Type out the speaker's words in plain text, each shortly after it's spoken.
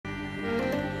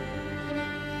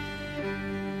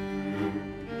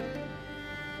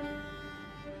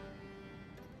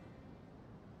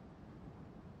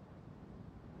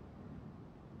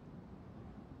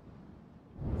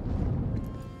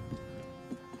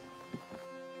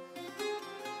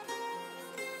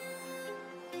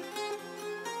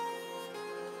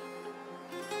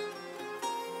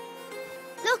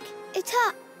It's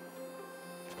her.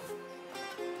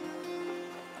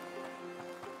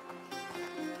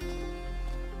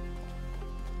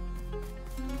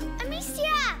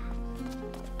 Amicia!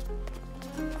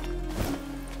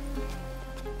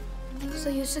 So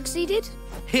you succeeded?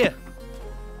 Here.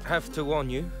 Have to warn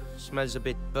you, smells a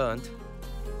bit burnt.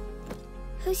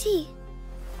 Who's he?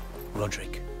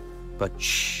 Roderick. But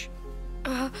shh.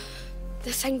 The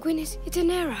Sanguinis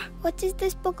Itinera. What is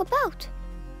this book about?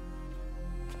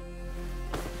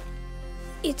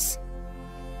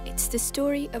 It's the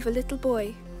story of a little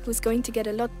boy who's going to get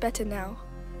a lot better now.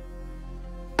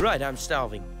 Right, I'm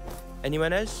starving.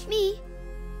 Anyone else? Me?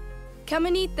 Come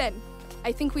and eat then.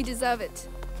 I think we deserve it.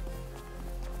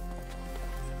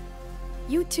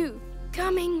 You too.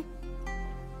 Coming.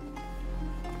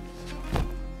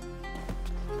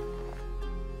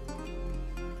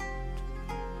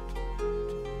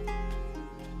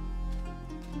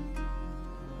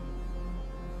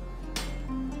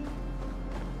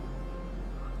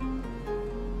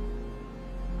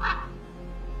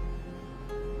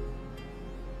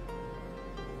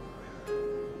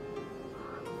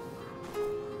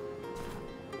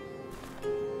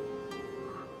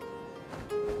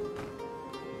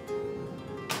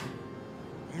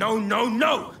 No, no,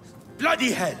 no!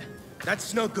 Bloody hell!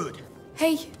 That's no good.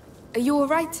 Hey, are you all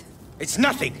right? It's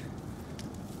nothing!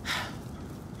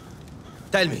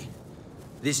 Tell me,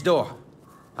 this door,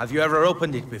 have you ever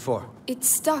opened it before? It's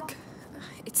stuck.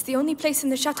 It's the only place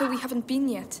in the chateau we haven't been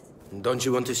yet. Don't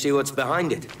you want to see what's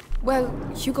behind it? Well,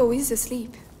 Hugo is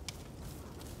asleep.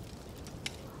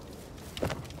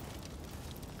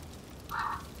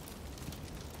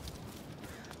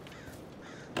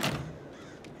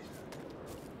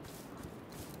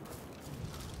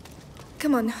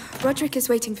 Come on, Roderick is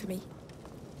waiting for me.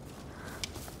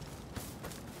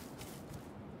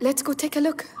 Let's go take a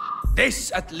look.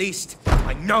 This, at least,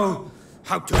 I know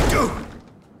how to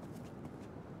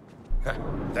do!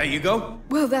 There you go.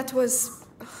 Well, that was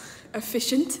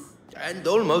efficient. And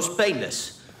almost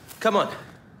painless. Come on,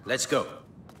 let's go.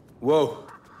 Whoa.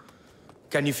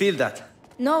 Can you feel that?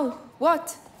 No,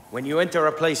 what? When you enter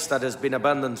a place that has been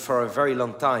abandoned for a very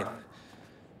long time,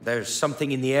 there's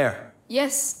something in the air.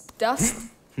 Yes, dust.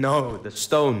 No, the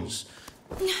stones.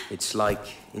 It's like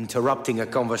interrupting a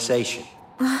conversation.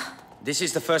 This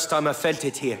is the first time I felt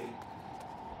it here.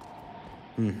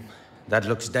 That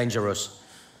looks dangerous.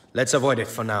 Let's avoid it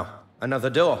for now. Another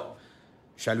door.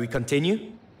 Shall we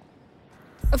continue?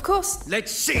 Of course.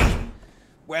 Let's see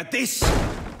where this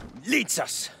leads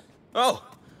us. Oh,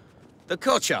 the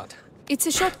courtyard. It's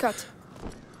a shortcut.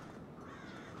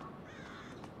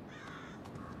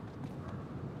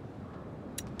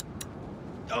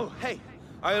 Oh, hey,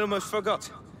 I almost forgot.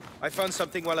 I found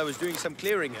something while I was doing some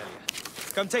clearing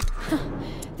earlier. Come take...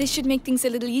 This should make things a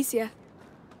little easier.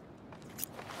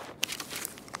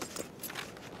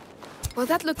 Well,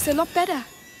 that looks a lot better.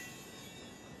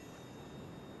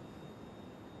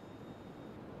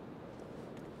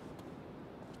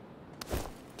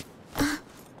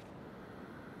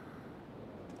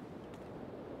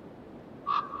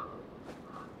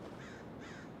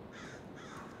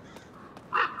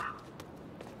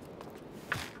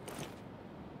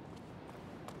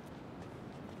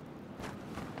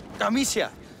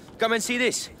 Amicia, come and see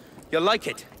this. You'll like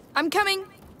it. I'm coming.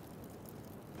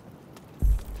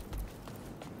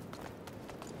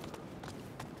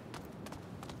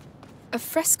 A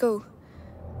fresco.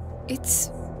 It's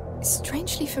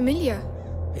strangely familiar.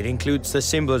 It includes the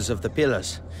symbols of the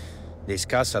pillars. This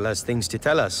castle has things to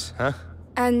tell us, huh?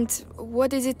 And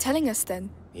what is it telling us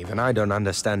then? Even I don't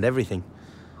understand everything.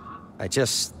 I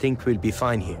just think we'll be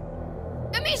fine here.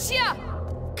 Amicia!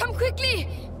 Come quickly!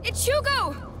 It's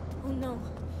Hugo! Oh no.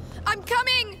 I'm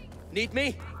coming! Need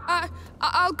me?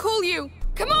 I'll call you.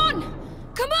 Come on!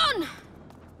 Come on!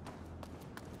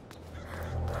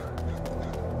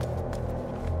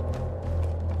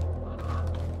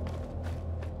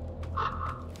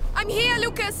 I'm here,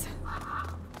 Lucas!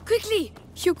 Quickly!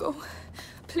 Hugo,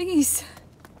 please.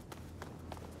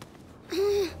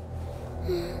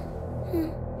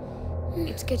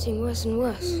 It's getting worse and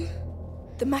worse.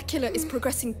 The macula is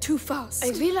progressing too fast. I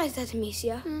realize that,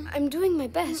 Amicia. I'm doing my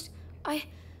best. I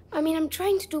mean, I'm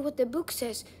trying to do what the book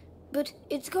says, but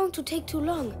it's going to take too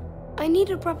long. I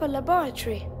need a proper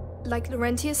laboratory. Like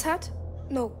Laurentius had?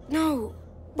 No.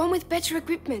 One with better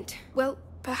equipment. Well,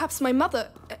 perhaps my mother,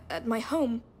 at my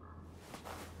home.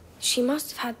 She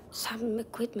must have had some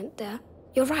equipment there.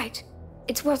 You're right.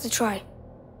 It's worth a try.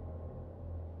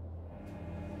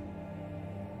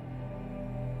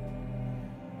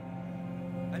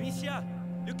 Amicia!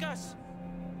 Lucas!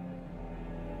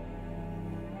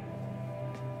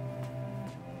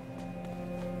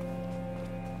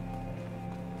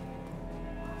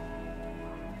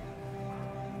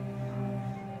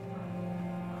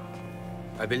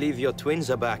 I believe your twins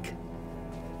are back.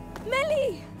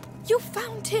 Melly! You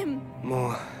found him!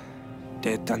 More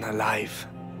dead than alive.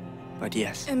 But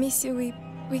yes. Amicia,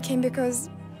 we came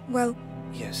because, well...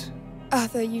 Yes.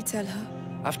 Arthur, you tell her.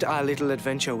 After our little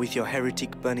adventure with your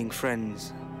heretic-burning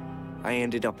friends, I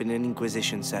ended up in an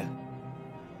Inquisition cell.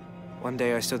 One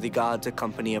day I saw the guards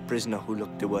accompany a prisoner who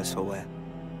looked the worse for wear.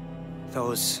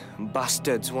 Those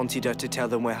bastards wanted her to tell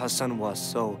them where her son was,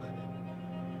 so...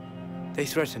 they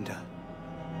threatened her.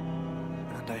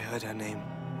 And I heard her name.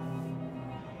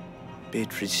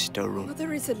 Beatrice Storeroom.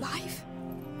 Mother is alive?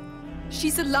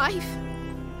 She's alive?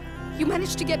 You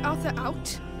managed to get Arthur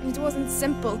out? It wasn't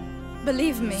simple.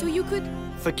 Believe me. So you could...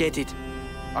 Forget it.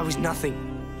 I was nothing.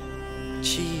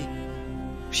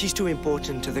 She's too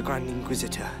important to the Grand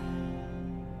Inquisitor.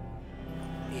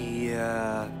 He,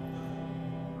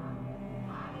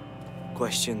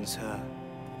 questions her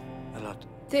a lot.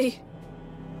 They...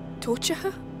 torture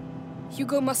her?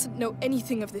 Hugo mustn't know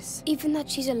anything of this. Even that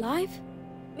she's alive?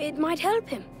 It might help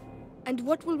him. And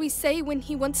what will we say when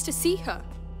he wants to see her?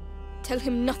 Tell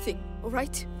him nothing, all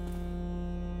right?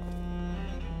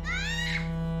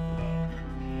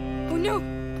 Oh no!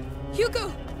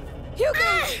 Hugo!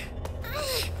 Hugo!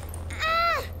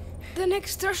 The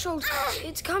next threshold,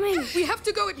 it's coming. We have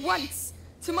to go at once!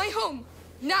 To my home!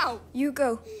 Now!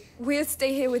 Hugo, we'll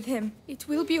stay here with him. It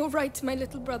will be all right, my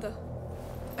little brother.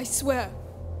 I swear,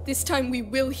 this time we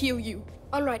will heal you.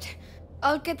 All right,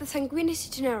 I'll get the Sanguinis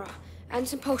Itinera and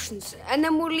some potions, and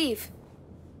then we'll leave.